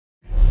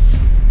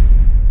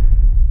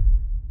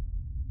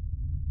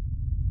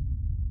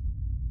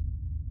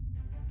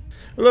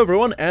Hello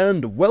everyone,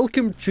 and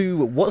welcome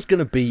to what's going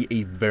to be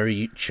a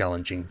very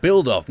challenging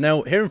build-off.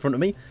 Now, here in front of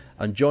me,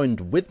 and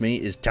joined with me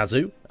is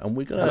Tazzo, and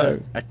we're going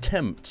to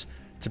attempt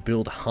to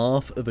build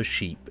half of a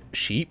sheep.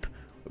 Sheep?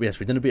 Yes,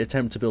 we're going to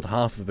attempt to build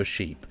half of a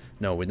sheep.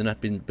 No, we're going to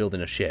be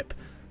building a ship.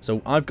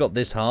 So I've got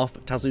this half,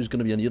 Tazzo's going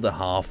to be on the other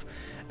half,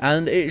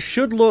 and it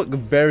should look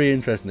very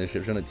interesting, this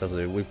ship, shouldn't it,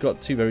 Tazzo? We've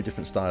got two very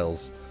different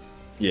styles.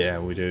 Yeah,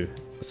 we do.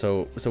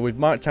 So we've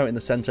marked out in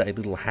the center a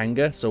little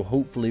hangar, so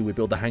hopefully we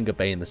build the hangar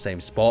bay in the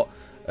same spot.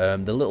 The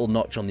little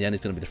notch on the end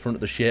is going to be the front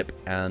of the ship,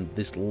 and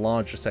this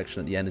larger section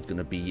at the end is going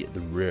to be the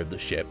rear of the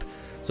ship.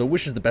 So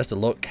wish us the best of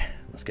luck.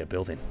 Let's get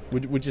building.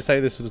 Would you say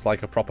this was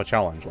like a proper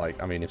challenge?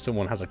 Like, I mean, if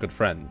someone has a good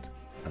friend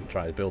and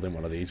tries building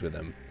one of these with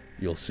them,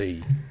 you'll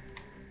see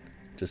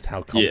just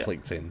how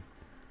conflicting.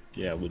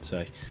 Yeah, I would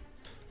say.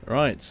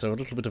 Right, so a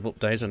little bit of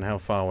update on how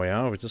far we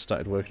are. We just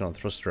started working on the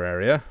thruster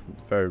area.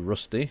 Very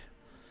rusty.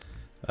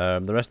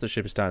 The rest of the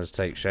ship is starting to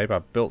take shape.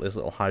 I've built this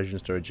little hydrogen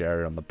storage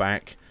area on the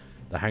back.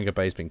 The hangar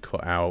bay's been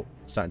cut out.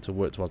 Starting to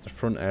work towards the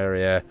front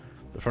area.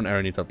 The front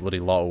area needs a bloody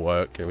lot of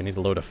work. We need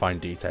a load of fine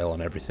detail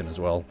on everything as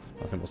well.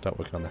 I think we'll start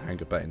working on the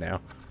hangar bay now.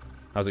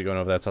 How's it going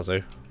over there,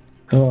 Tazzo?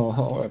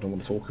 Oh, I don't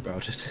want to talk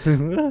about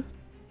it.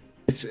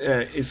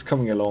 It's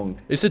coming along.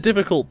 It's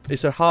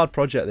a hard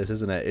project, this,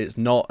 isn't it? It's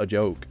not a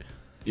joke.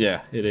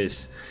 Yeah, it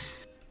is.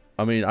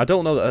 I mean, I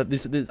don't know. I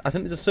think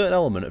there's a certain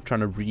element of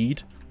trying to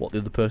read what the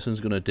other person's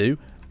going to do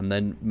and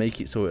then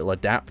make it so it'll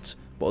adapt.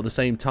 But at the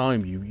same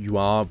time, you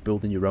are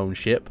building your own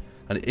ship,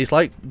 and it's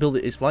like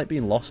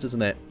being lost,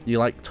 isn't it? You're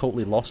like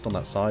totally lost on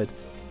that side.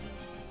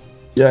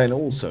 Yeah, and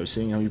also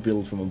seeing how you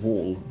build from a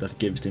wall, that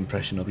gives the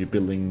impression of you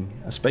building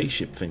a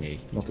spaceship thingy,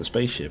 not a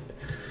spaceship.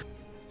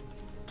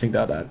 I think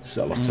that adds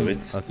a lot to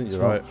it. I think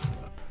you're right.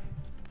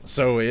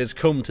 So it has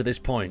come to this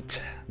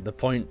point, the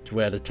point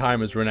where the time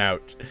has run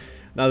out.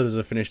 Now that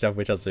we've finished off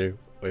with Tazzo,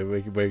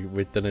 we're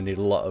going to need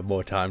a lot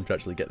more time to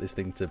actually get this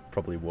thing to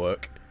probably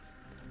work.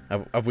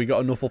 Have we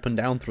got enough up and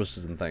down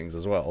thrusters and things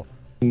as well?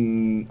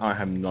 I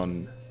have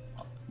none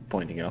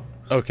pointing up.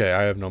 Okay,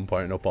 I have none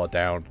pointing up or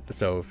down,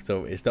 so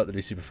it's not going to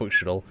be super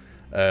functional.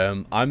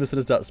 I'm just going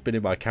to start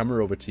spinning my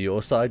camera over to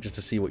your side just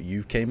to see what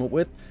you've came up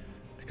with,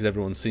 because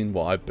everyone's seen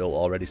what I've built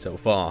already so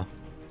far.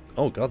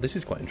 Oh god, this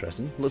is quite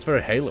interesting. It looks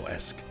very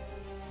Halo-esque.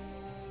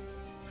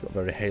 It's got a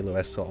very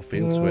Halo-esque sort of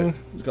feel to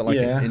it. It's got like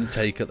an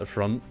intake at the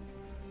front,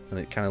 and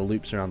it kind of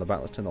loops around the back.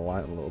 Let's turn the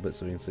light on a little bit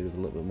so we can see with a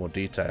little bit more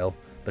detail.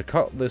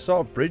 The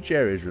sort of bridge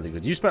area is really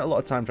good. You spent a lot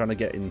of time trying to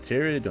get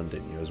interior done,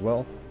 didn't you, as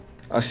well?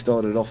 I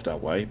started off that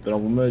way, but I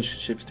will merge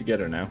ships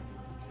together now.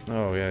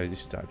 Oh yeah, you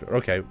started.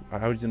 Okay, how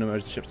are you going to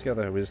merge the ships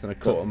together? We're just going to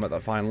cut them at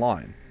that fine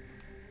line?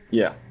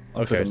 Yeah,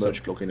 I'll okay, put a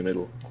merge block in the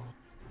middle.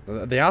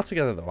 They are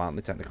together though, aren't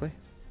they, technically?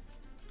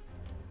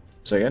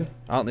 Say again?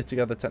 Aren't they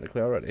together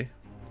technically already?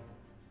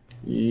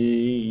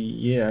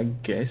 Yeah, I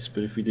guess,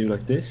 but if we do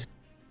like this...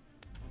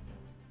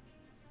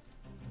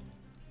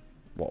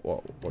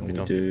 What have you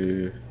done?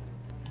 Do...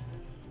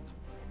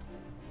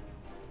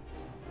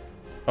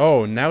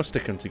 Oh, now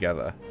stick them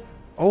together.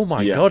 Oh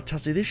my god,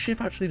 Tazzy, this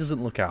ship actually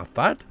doesn't look half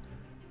bad.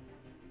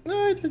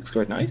 No, it looks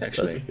quite nice,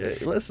 actually.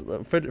 Let's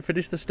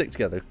finish the stick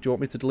together. Do you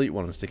want me to delete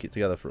one and stick it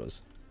together for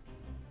us?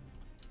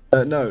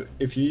 No,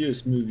 if you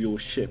just move your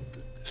ship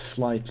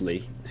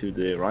slightly to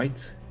the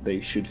right,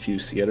 they should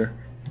fuse together.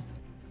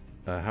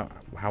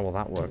 How will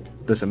that work?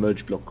 There's a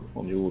merge block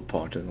on your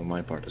part and on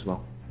my part as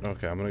well.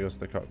 Okay, I'm gonna go to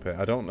the cockpit.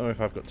 I don't know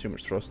if I've got too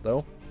much thrust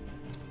though.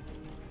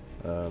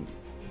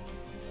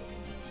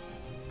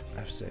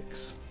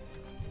 F6.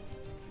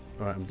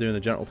 Alright, I'm doing the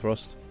gentle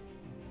thrust.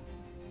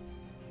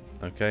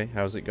 Okay,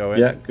 how's it going?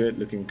 Yeah, good,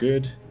 looking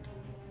good.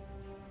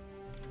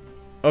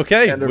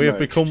 Okay, we have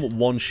become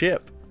one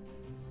ship.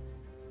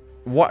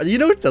 What, you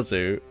know,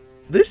 Tazzu?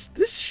 This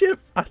ship,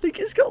 I think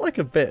it's got like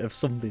a bit of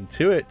something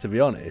to it, to be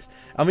honest.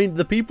 I mean,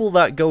 the people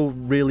that go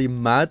really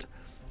mad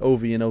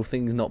over, you know,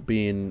 things not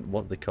being,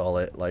 what do they call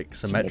it, like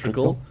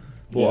symmetrical.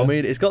 But I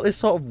mean, it's got this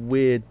sort of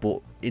weird but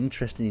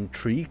interesting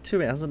intrigue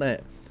to it, hasn't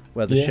it?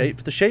 Where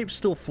the shapes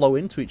still flow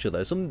into each other.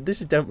 This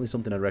is definitely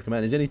something I'd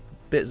recommend. Is there any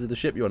bits of the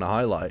ship you want to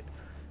highlight,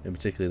 in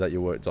particular, that you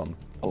worked on?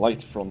 I like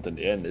the front and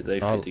the end. They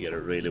fit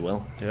together really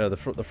well. Yeah, the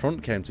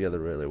front came together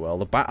really well.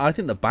 The back, I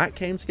think the back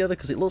came together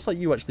because it looks like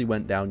you actually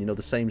went down, you know,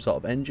 the same sort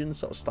of engine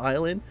sort of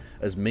styling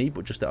as me,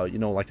 but just at, you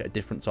know, like at a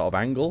different sort of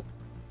angle.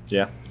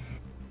 Yeah.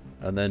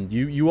 And then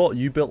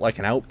you built like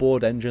an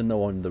outboard engine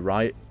though on the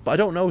right, but I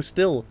don't know.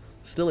 Still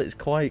it's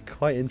quite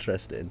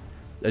interesting.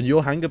 And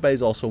your hangar bay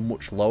is also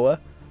much lower,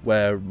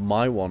 where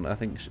my one, I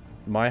think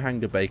my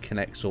hangar bay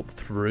connects up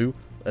through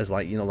as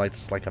like, you know, like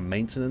just like a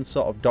maintenance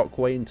sort of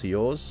dockway into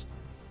yours.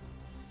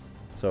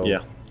 So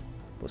yeah,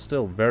 but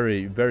still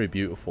very, very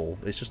beautiful.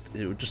 It's just,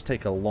 it would just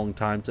take a long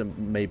time to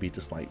maybe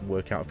just like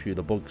work out a few of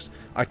the bugs.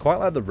 I quite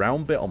like the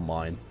round bit on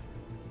mine.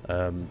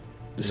 The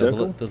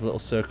circle? The little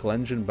circle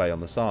engine bay on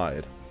the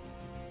side.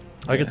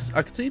 I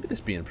could see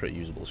this being a pretty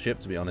usable ship,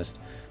 to be honest.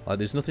 Like,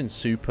 there's nothing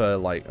super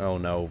like, oh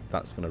no,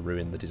 that's going to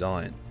ruin the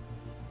design.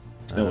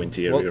 No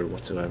interior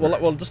whatsoever. Well,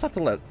 we'll just have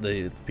to let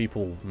the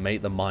people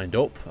make their mind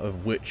up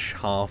of which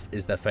half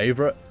is their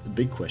favourite. The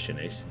big question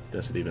is,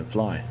 does it even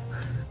fly?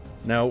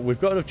 Now, we've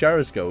got enough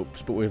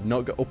gyroscopes, but we've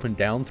not got up and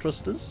down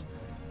thrusters.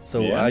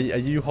 So Yeah. are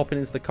you hopping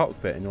into the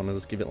cockpit and you want to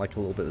just give it like a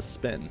little bit of a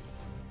spin?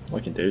 I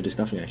can do. There's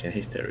nothing I can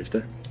hit there, is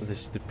there?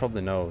 They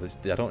probably know.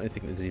 I don't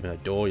think there's even a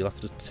door. You'll have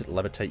to just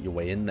levitate your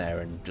way in there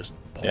and just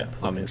pop Yeah,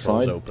 the I'm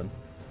controls inside. open.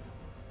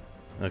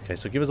 Okay,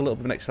 so give us a little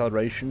bit of an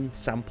acceleration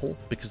sample,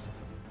 because...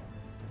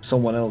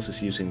 Someone else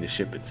is using the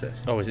ship, it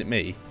says. Oh, is it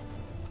me?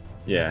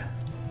 Yeah.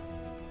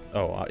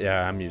 Oh,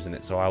 yeah, I'm using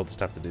it, so I'll just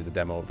have to do the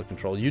demo of the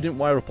control. You didn't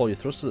wire up all your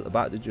thrusters at the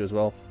back, did you, as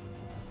well?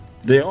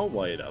 They are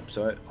wired up,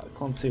 so I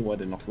can't see why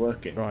they're not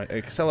working. Right,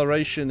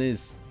 acceleration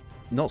is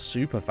not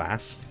super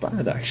fast.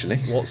 Bad, actually.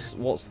 What's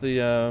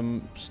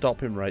the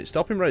stopping rate?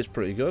 Stopping rate's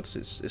pretty good.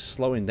 It's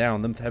slowing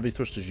down. Them heavy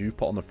thrusters you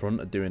put on the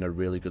front are doing a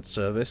really good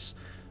service.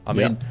 I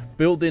mean,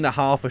 building a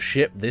half a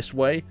ship this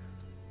way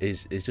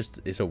is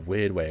a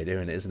weird way of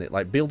doing it, isn't it?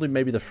 Like building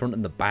maybe the front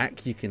and the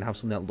back, you can have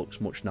something that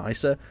looks much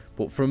nicer.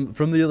 But from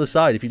the other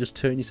side, if you just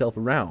turn yourself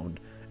around,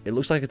 it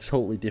looks like a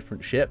totally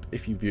different ship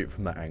if you view it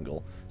from that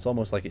angle. It's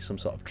almost like it's some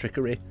sort of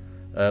trickery.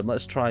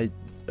 Let's try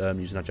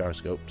using our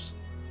gyroscopes.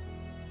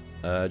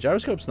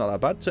 Gyroscope's not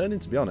that bad turning,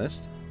 to be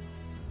honest.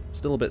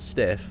 Still a bit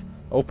stiff.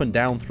 Up and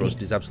down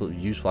thrust is absolutely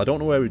useful. I don't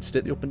know where we'd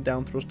stick the up and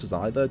down thrusters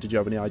either. Did you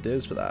have any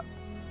ideas for that?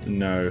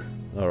 No.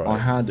 Alright. I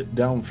had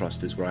down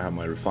thrusters where I have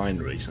my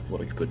refineries. I thought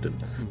I could put them.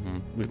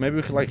 Maybe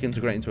we could like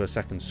integrate into a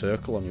second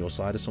circle on your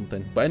side or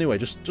something. But anyway,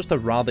 just a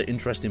rather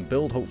interesting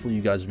build. Hopefully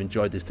you guys have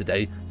enjoyed this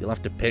today. You'll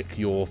have to pick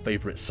your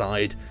favourite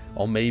side,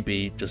 or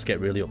maybe just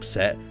get really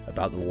upset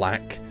about the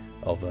lack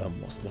of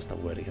what's that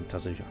word again,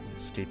 Tazzo?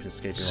 Escaping.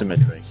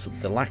 Symmetry.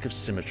 The lack of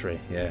symmetry.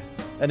 Yeah.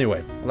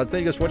 Anyway, I'd like to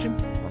thank you guys for watching.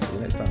 I'll see you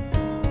next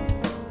time.